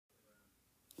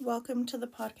Welcome to the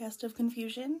podcast of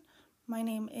confusion. My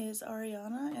name is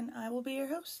Ariana and I will be your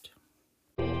host.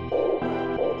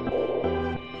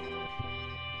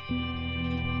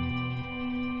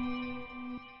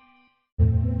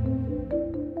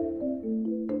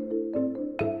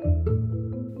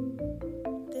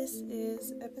 This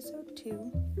is episode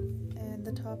 2, and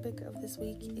the topic of this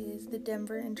week is the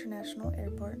Denver International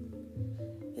Airport.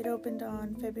 It opened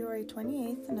on February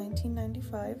 28th,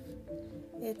 1995.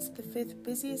 It's the 5th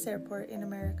busiest airport in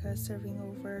America, serving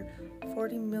over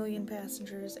 40 million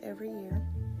passengers every year.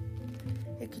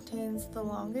 It contains the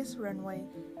longest runway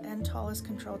and tallest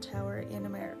control tower in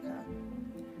America.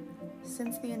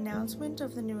 Since the announcement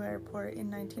of the new airport in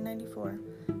 1994,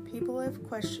 people have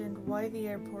questioned why the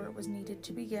airport was needed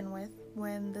to begin with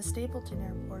when the Stapleton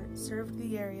Airport served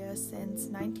the area since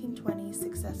 1920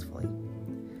 successfully.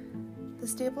 The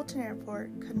Stapleton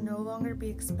Airport could no longer be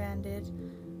expanded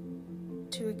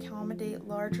to accommodate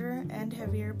larger and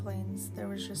heavier planes. There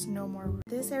was just no more room.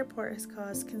 This airport has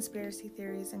caused conspiracy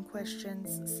theories and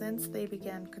questions since they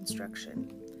began construction.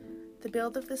 The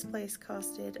build of this place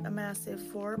costed a massive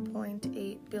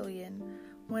 $4.8 billion,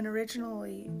 when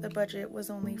originally the budget was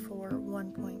only for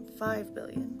 $1.5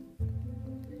 billion.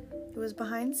 It was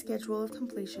behind schedule of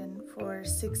completion for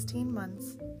 16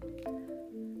 months.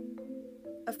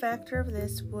 A factor of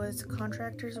this was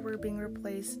contractors were being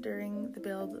replaced during the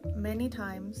build many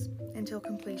times until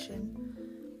completion,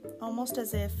 almost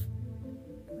as if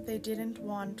they didn't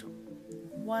want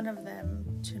one of them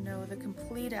to know the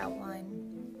complete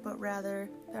outline, but rather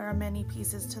there are many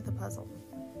pieces to the puzzle.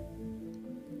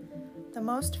 The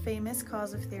most famous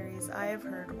cause of theories I have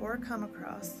heard or come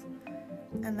across,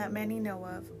 and that many know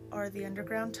of, are the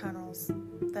underground tunnels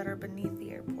that are beneath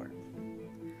the airport.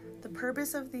 The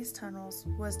purpose of these tunnels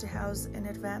was to house an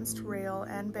advanced rail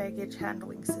and baggage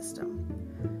handling system.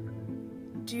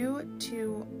 Due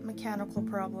to mechanical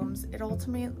problems, it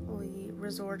ultimately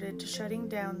resorted to shutting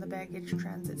down the baggage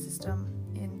transit system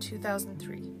in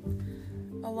 2003.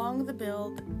 Along the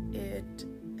build, it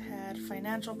had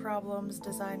financial problems,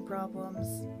 design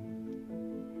problems.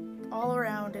 All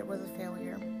around, it was a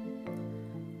failure.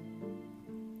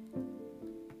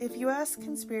 If you ask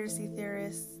conspiracy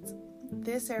theorists,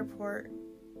 this airport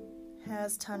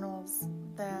has tunnels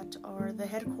that are the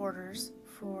headquarters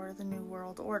for the New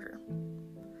World Order.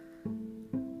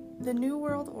 The New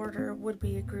World Order would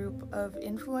be a group of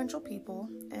influential people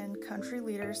and country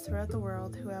leaders throughout the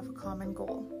world who have a common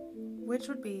goal, which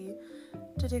would be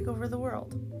to take over the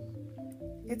world.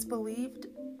 It's believed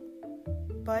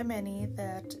by many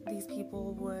that these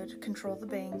people would control the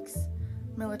banks,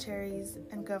 militaries,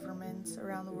 and governments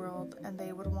around the world, and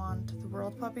they would want the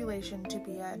world population to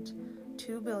be at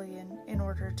 2 billion in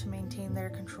order to maintain their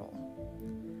control.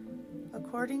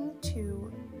 According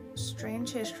to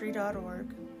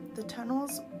strangehistory.org, the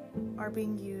tunnels are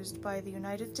being used by the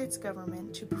United States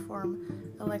government to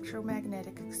perform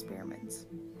electromagnetic experiments.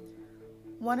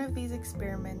 One of these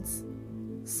experiments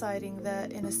citing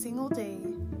that in a single day,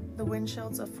 the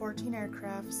windshields of 14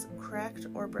 aircrafts cracked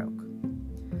or broke.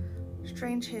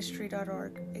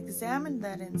 strangehistory.org examined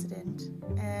that incident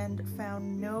and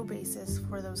found no basis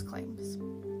for those claims.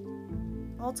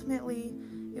 Ultimately,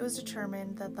 it was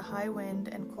determined that the high wind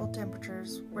and cold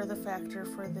temperatures were the factor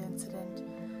for the incident,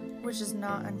 which is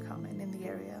not uncommon in the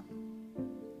area.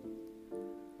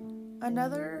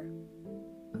 Another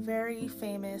very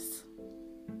famous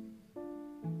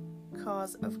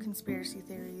cause of conspiracy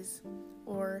theories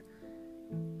or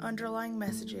underlying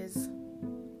messages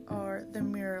are the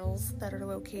murals that are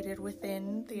located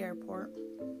within the airport.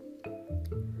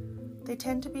 They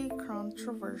tend to be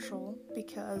controversial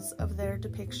because of their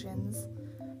depictions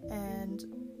and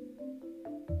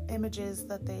images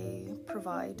that they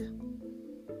provide.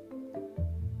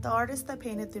 The artist that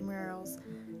painted the murals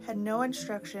had no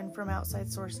instruction from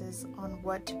outside sources on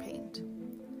what to paint.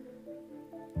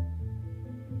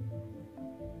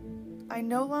 I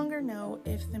no longer know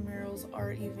if the murals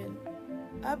are even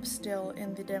up still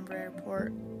in the Denver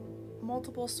airport.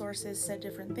 Multiple sources said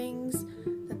different things,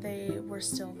 that they were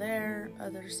still there.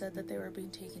 Others said that they were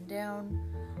being taken down.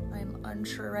 I'm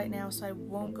unsure right now, so I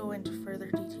won't go into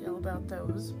further detail about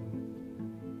those.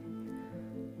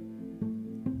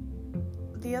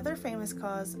 The other famous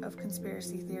cause of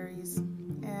conspiracy theories,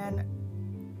 and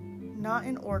not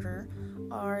in order,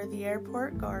 are the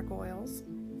airport gargoyles,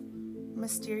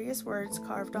 mysterious words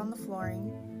carved on the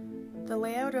flooring, the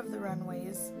layout of the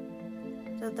runways,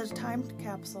 the time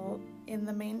capsule in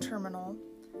the main terminal,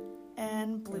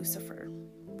 and Blucifer,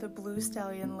 the blue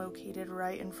stallion located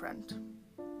right in front.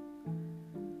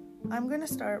 I'm going to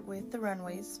start with the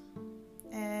runways,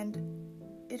 and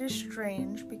it is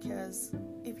strange because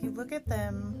if you look at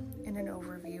them in an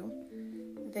overview,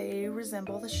 they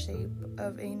resemble the shape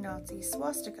of a Nazi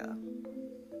swastika.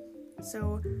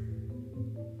 So,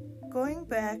 going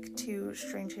back to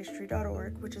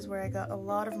strangehistory.org, which is where I got a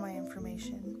lot of my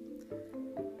information,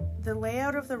 the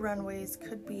layout of the runways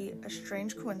could be a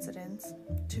strange coincidence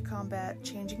to combat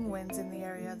changing winds in the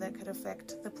area that could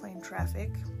affect the plane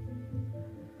traffic,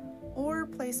 or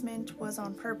placement was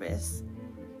on purpose,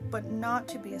 but not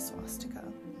to be a swastika,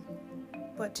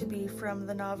 but to be from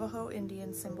the Navajo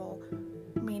Indian symbol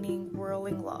meaning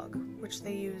whirling log, which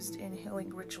they used in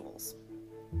healing rituals.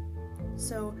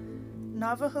 So,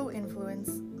 Navajo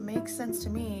influence makes sense to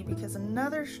me because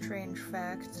another strange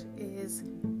fact is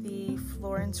the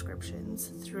floor inscriptions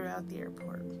throughout the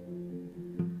airport.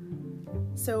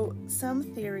 So, some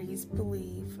theories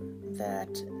believe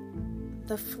that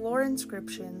the floor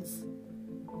inscriptions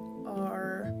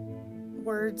are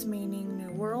words meaning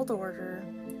New World Order,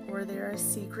 or they're a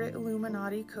secret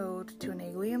Illuminati code to an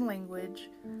alien language,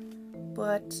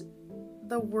 but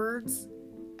the words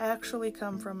actually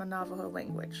come from a Navajo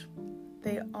language.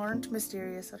 They aren't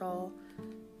mysterious at all.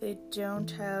 They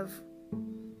don't have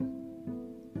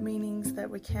meanings that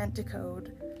we can't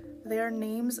decode. They are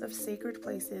names of sacred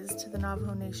places to the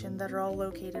Navajo Nation that are all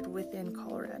located within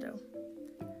Colorado.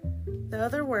 The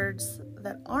other words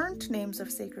that aren't names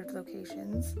of sacred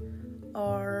locations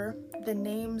are the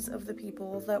names of the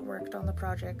people that worked on the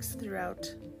projects throughout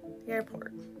the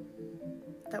airport,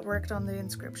 that worked on the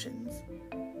inscriptions.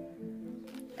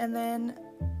 And then,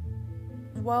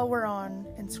 while we're on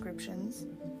inscriptions,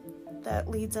 that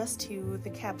leads us to the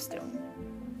capstone,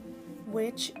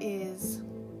 which is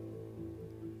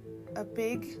a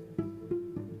big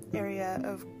area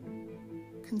of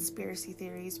conspiracy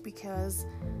theories because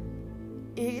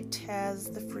it has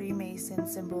the Freemason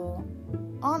symbol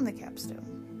on the capstone.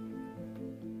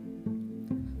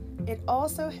 It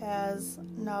also has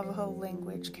Navajo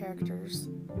language characters,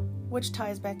 which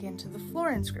ties back into the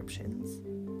floor inscriptions.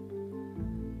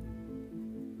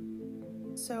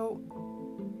 So,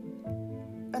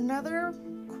 another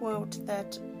quote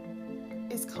that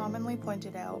is commonly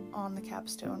pointed out on the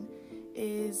capstone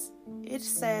is, it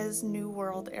says New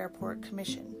World Airport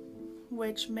Commission,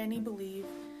 which many believe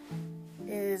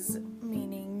is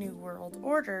meaning New World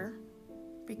Order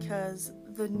because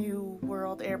the New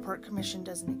World Airport Commission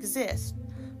doesn't exist,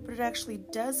 but it actually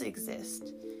does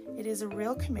exist. It is a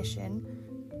real commission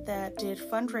that did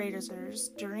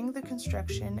fundraisers during the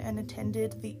construction and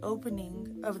attended the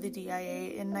opening of the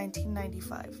DIA in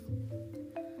 1995.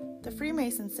 The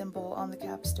Freemason symbol on the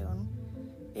capstone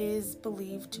is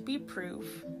believed to be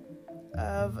proof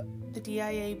of the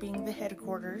DIA being the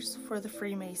headquarters for the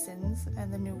Freemasons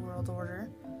and the New World Order.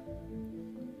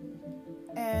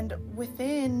 And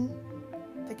within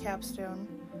the capstone,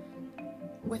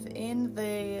 within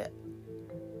the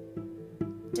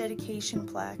dedication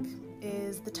plaque,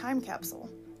 is the time capsule.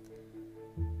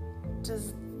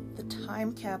 Does the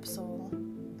time capsule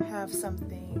have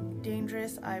something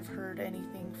dangerous? I've heard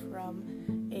anything from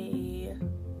a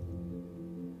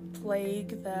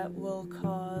plague that will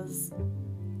cause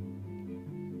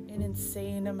an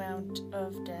insane amount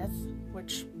of death,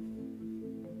 which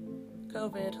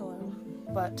COVID, hello,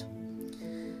 but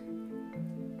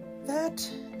that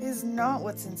is not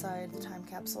what's inside the time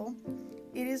capsule.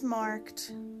 It is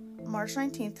marked March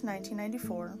 19th,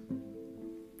 1994,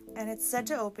 and it's set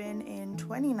to open in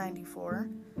 2094,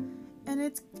 and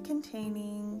it's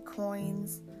containing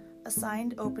coins, a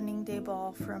signed opening day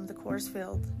ball from the Coors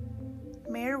Field,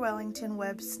 Mayor Wellington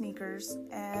Webb sneakers,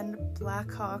 and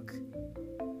Black Hawk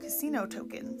casino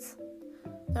tokens.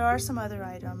 There are some other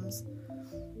items,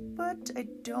 but I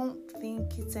don't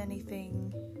think it's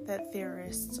anything that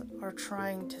theorists are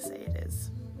trying to say it is.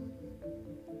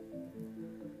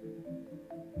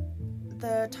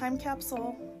 The time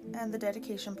capsule and the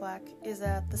dedication plaque is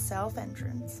at the south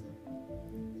entrance.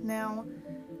 Now,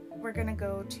 we're gonna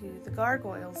go to the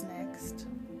gargoyles next,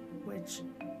 which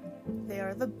they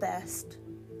are the best.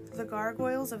 The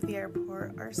gargoyles of the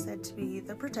airport are said to be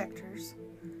the protectors.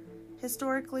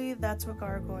 Historically, that's what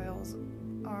gargoyles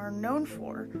are known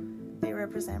for. They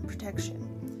represent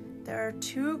protection. There are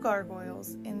 2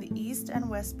 gargoyles in the east and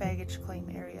west baggage claim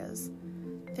areas.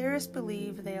 Theorists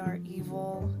believe they are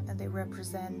evil and they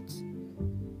represent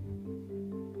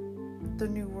the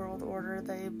New World Order.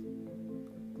 They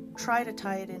try to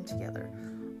tie it in together.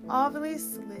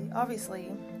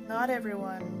 Obviously, not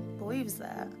everyone believes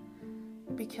that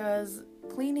because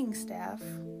cleaning staff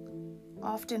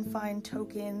often find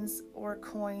tokens or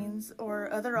coins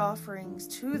or other offerings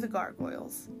to the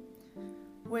gargoyles,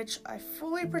 which I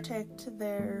fully protect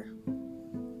their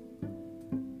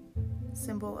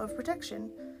symbol of protection.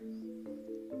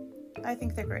 I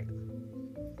think they're great.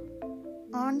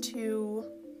 On to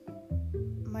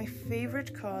my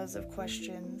favorite cause of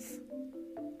questions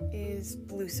is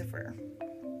Blucifer,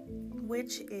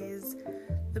 which is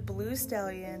the blue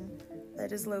stallion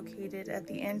that is located at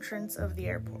the entrance of the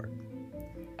airport.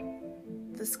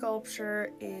 The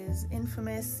sculpture is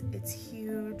infamous, it's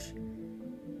huge.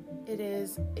 It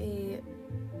is a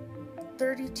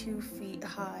 32 feet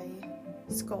high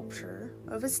sculpture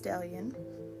of a stallion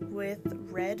with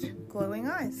red glowing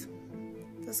eyes.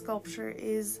 The sculpture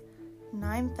is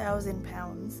 9,000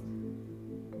 pounds.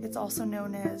 It's also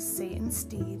known as Satan's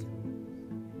steed.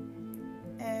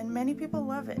 And many people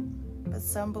love it, but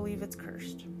some believe it's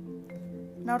cursed.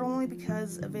 Not only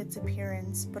because of its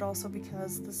appearance, but also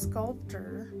because the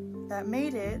sculptor that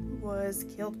made it was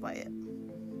killed by it.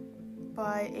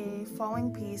 By a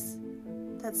falling piece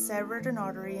that severed an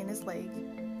artery in his leg,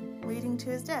 leading to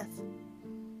his death.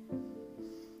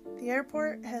 The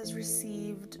airport has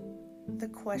received the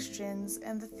questions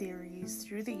and the theories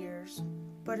through the years,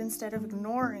 but instead of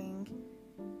ignoring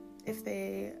if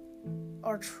they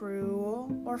are true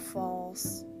or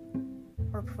false,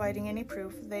 or providing any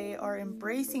proof, they are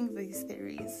embracing these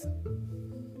theories.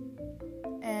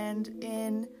 And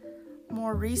in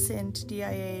more recent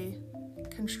DIA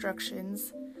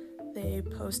constructions, they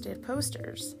posted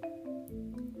posters.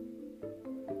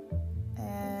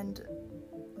 And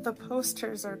the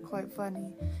posters are quite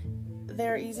funny.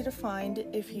 They're easy to find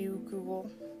if you Google.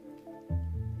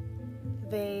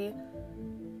 They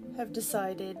have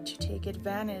decided to take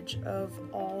advantage of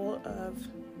all of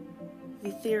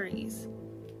the theories.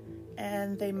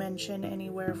 And they mention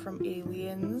anywhere from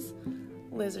aliens,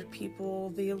 lizard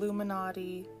people, the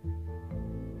Illuminati.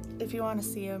 If you want to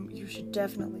see them, you should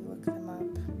definitely look them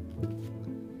up.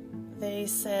 They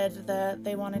said that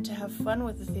they wanted to have fun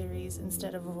with the theories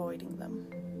instead of avoiding them.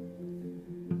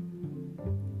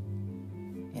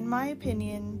 In my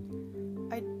opinion,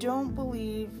 I don't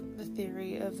believe the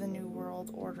theory of the New World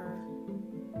Order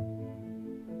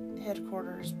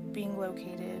headquarters being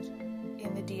located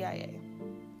in the DIA.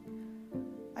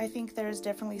 I think there is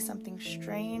definitely something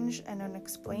strange and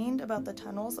unexplained about the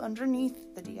tunnels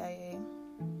underneath the DIA,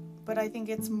 but I think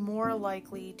it's more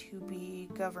likely to be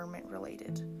government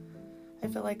related. I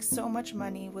feel like so much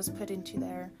money was put into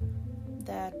there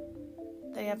that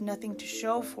they have nothing to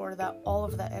show for that, all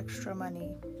of that extra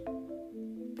money.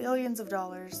 Billions of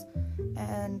dollars,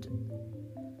 and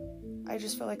I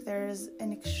just feel like there is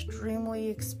an extremely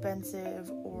expensive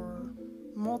or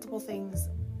multiple things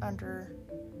under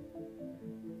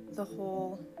the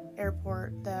whole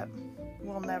airport that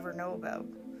we'll never know about.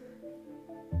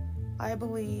 I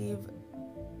believe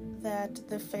that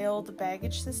the failed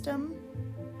baggage system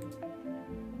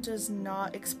does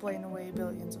not explain away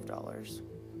billions of dollars.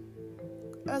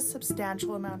 A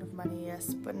substantial amount of money,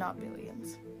 yes, but not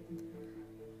billions.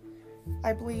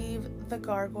 I believe the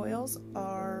gargoyles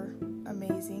are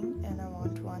amazing, and I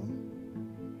want one.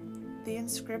 The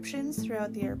inscriptions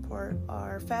throughout the airport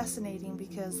are fascinating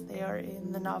because they are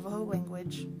in the Navajo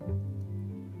language.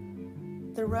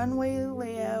 The runway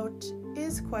layout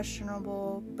is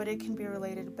questionable, but it can be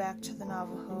related back to the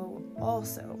Navajo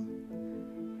also.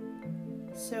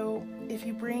 So if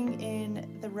you bring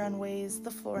in the runways,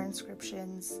 the floor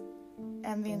inscriptions,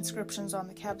 and the inscriptions on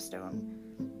the capstone,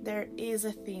 there is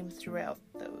a theme throughout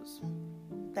those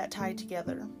that tie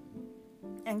together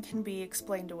and can be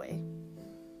explained away.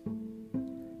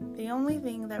 The only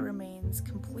thing that remains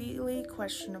completely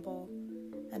questionable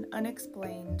and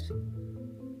unexplained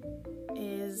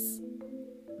is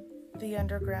the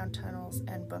underground tunnels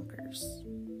and bunkers.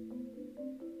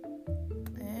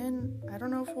 And I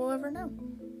don't know if we'll ever know.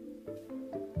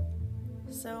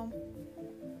 So,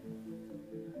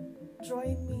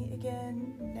 join me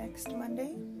again next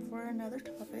Monday for another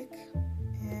topic,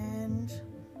 and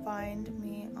find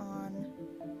me on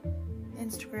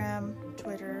Instagram,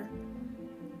 Twitter,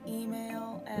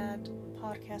 email at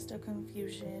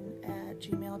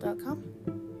podcastofconfusion@gmail.com.